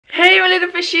Hey my little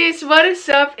fishies, what is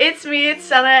up? It's me, it's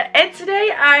Sanne, and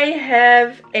today I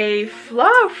have a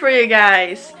vlog for you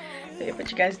guys. Let me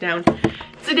put you guys down.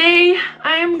 Today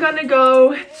I am gonna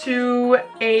go to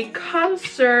a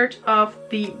concert of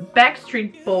the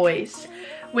Backstreet Boys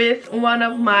with one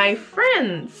of my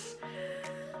friends.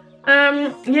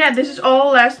 Yeah, this is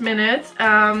all last minute.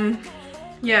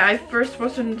 Yeah, I first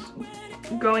wasn't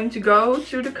going to go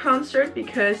to the concert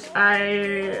because I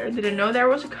didn't know there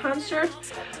was a concert,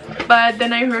 but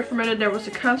then I heard from her that there was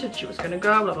a concert. She was gonna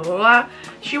go, blah blah blah blah.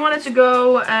 She wanted to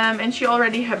go, and she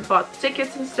already had bought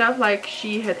tickets and stuff. Like,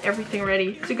 she had everything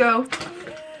ready to go,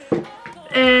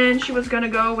 and she was gonna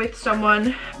go with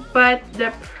someone, but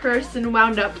the person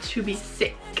wound up to be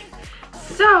sick.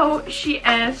 So she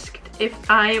asked if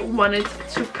I wanted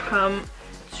to come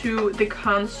to the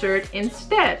concert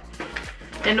instead.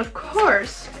 And of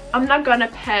course, I'm not gonna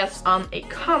pass on a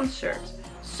concert.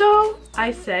 So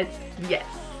I said yes.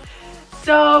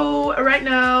 So right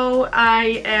now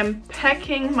I am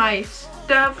packing my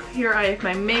stuff. Here I have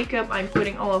my makeup. I'm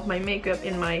putting all of my makeup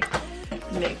in my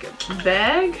makeup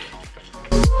bag.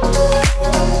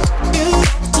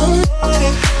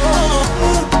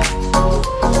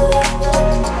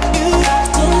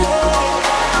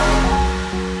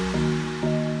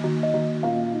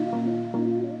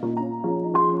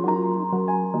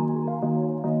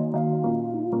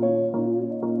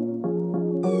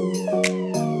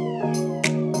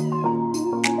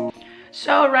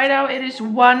 So right now it is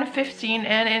 1:15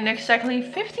 and in exactly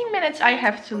 15 minutes I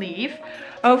have to leave.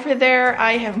 Over there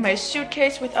I have my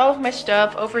suitcase with all of my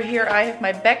stuff. Over here I have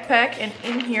my backpack, and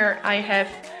in here I have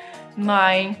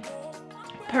my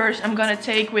purse I'm gonna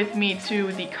take with me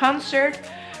to the concert.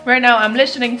 Right now I'm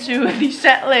listening to the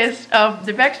set list of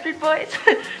the Backstreet Boys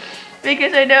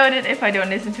because I know that if I don't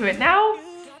listen to it now,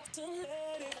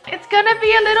 it's gonna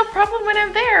be a little problem when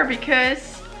I'm there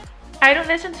because I don't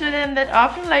listen to them that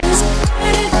often. Like,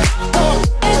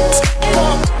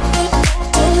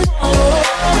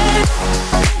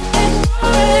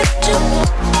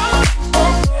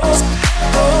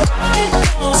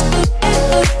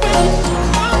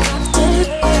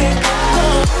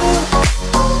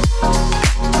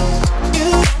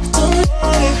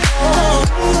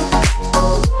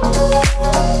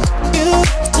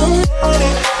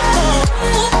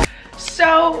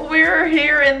 so we're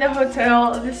here in the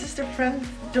hotel. This is the front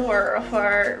door of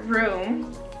our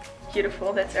room.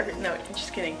 Beautiful. That's no, I'm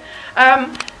just kidding.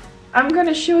 I'm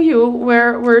gonna show you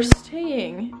where we're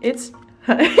staying. It's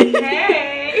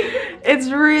hey. It's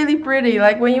really pretty.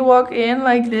 Like, when you walk in,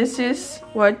 like, this is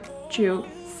what you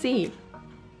see.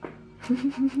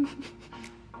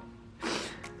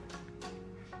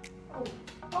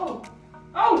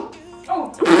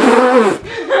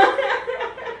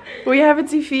 We have a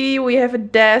TV, we have a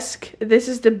desk, this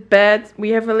is the bed,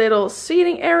 we have a little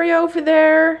seating area over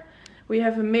there, we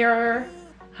have a mirror,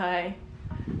 hi,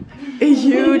 a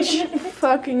huge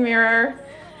fucking mirror,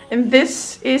 and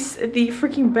this is the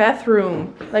freaking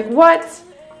bathroom. Like, what?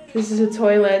 This is a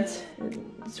toilet,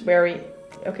 it's very,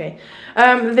 okay.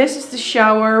 This is the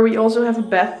shower, we also have a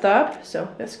bathtub, so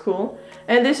that's cool.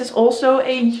 And this is also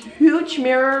a huge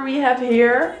mirror we have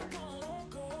here,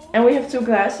 and we have two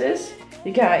glasses.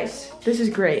 You guys, this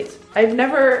is great. I've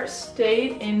never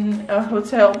stayed in a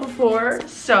hotel before,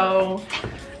 so...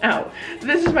 Ow.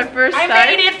 This is my first time. I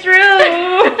made it through!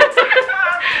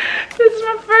 This is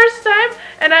my first time,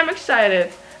 and I'm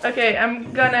excited. Okay,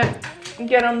 I'm gonna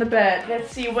get on the bed. Let's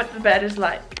see what the bed is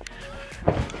like.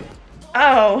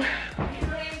 Oh.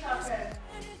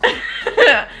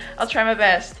 I'll try my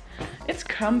best. It's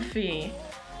comfy.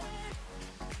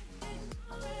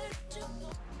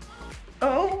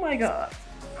 Oh my god.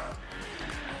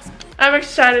 I'm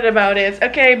excited about it.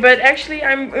 Okay, but actually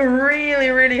I'm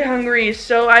really hungry,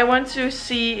 so I want to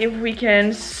see if we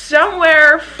can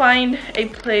somewhere find a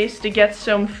place to get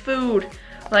some food,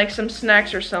 like some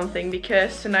snacks or something,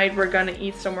 because tonight we're gonna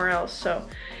eat somewhere else. So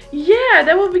yeah,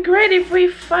 that would be great if we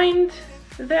find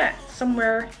that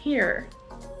somewhere here.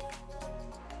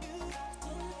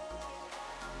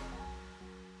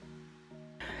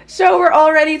 So we're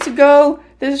all ready to go.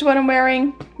 This is what I'm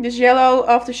wearing. This yellow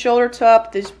off the shoulder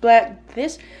top, these black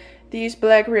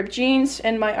ripped jeans,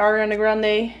 and my Ariana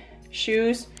Grande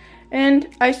shoes. And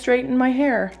I straightened my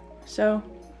hair. So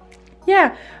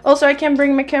yeah. Also, I can't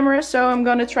bring my camera, so I'm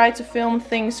gonna try to film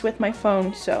things with my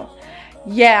phone. So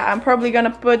yeah, I'm probably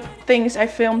gonna put things I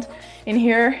filmed in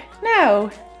here now.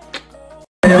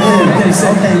 Okay,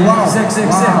 wow.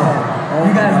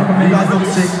 You guys look amazing. You guys look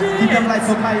sick. Keep them lights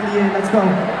so quietly. Let's go.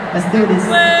 Let's do this.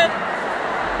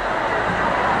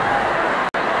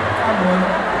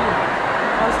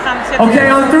 Okay,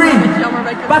 on three.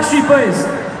 Backstreet Boys.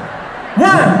 1,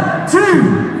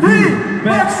 2, 3,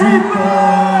 Backstreet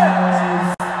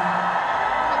Boys.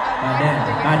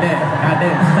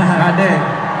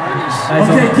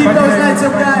 Okay, keep those lights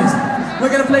up, guys. We're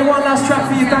gonna play one last track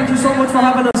for you. Thank you so much for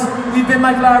having us. We've been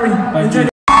Mike Lowry. Enjoy.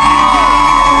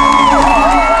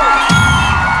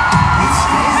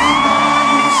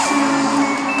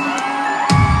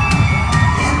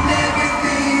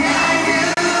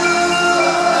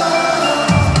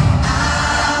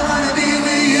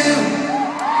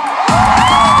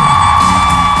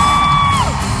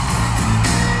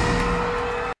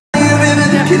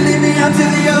 Can lead me out to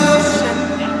the ocean,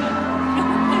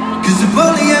 'cause I've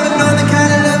only ever known the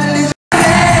kind of love that leaves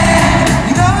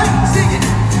you know what? Sing it.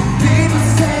 People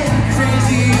say I'm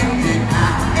crazy, that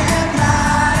I am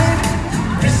blind,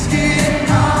 risking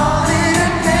all in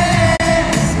a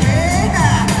mess,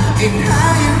 yeah. And how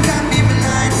you got me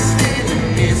blind is still a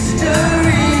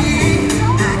mystery.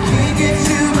 I can't get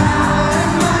you out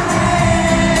of my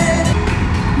head.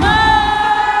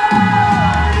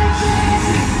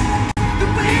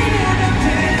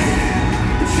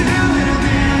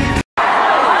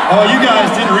 Oh, you guys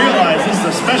didn't realize this is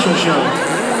a special show.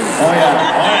 Oh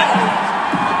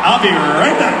yeah. I'll be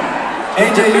right back.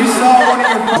 AJ, you saw one of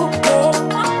your...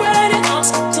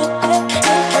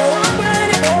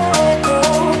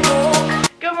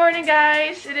 Good morning,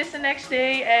 guys. It is the next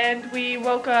day and we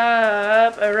woke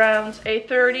up around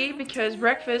 8:30 because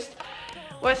breakfast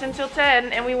was until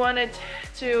 10 and we wanted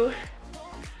to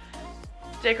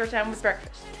take our time with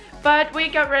breakfast. But we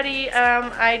got ready.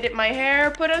 I did my hair,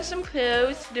 put on some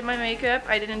clothes, did my makeup.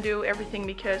 I didn't do everything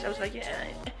because I was like, yeah,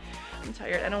 I'm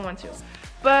tired, I don't want to.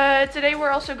 But today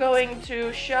we're also going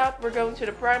to shop. We're going to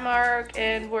the Primark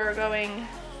and we're going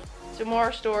to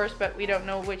more stores, but we don't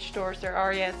know which stores there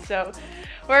are yet. So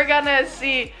we're gonna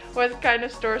see what kind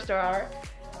of stores there are.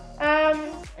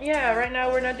 Yeah, right now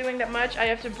we're not doing that much. I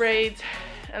have to braid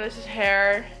Alice's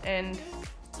hair and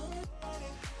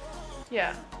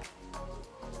yeah.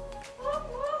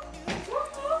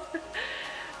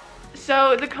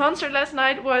 So the concert last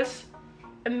night was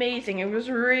amazing. It was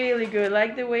really good.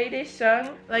 Like the way they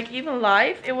sung, like even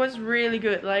live, it was really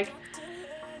good. Like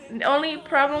the only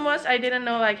problem was I didn't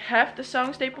know like half the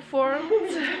songs they performed.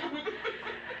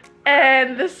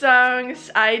 And the songs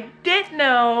I did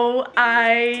know,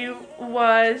 I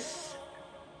was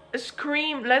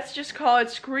let's just call it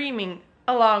screaming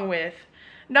along with.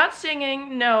 Not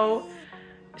singing, no,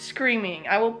 screaming.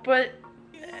 I will put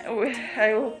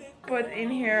in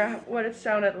here what it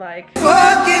sounded like.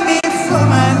 Forgive me for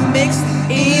my mixed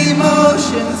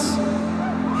emotions.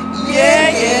 Yeah,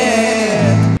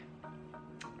 yeah.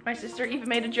 My sister even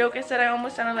made a joke and said I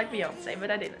almost sounded like Beyonce,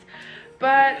 but I didn't.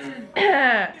 But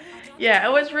yeah,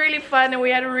 it was really fun and we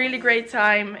had a really great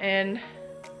time and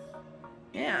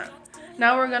yeah.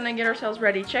 Now we're gonna get ourselves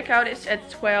ready. Checkout is at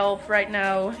 12 right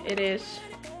now. It is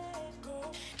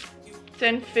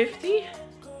 10:50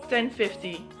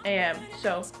 a.m.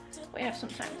 So we have some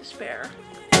time to spare.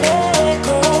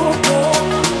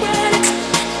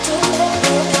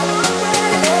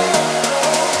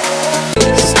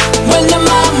 When the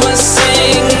mama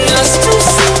sang us to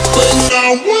sleep, but I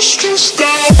was just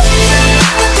down.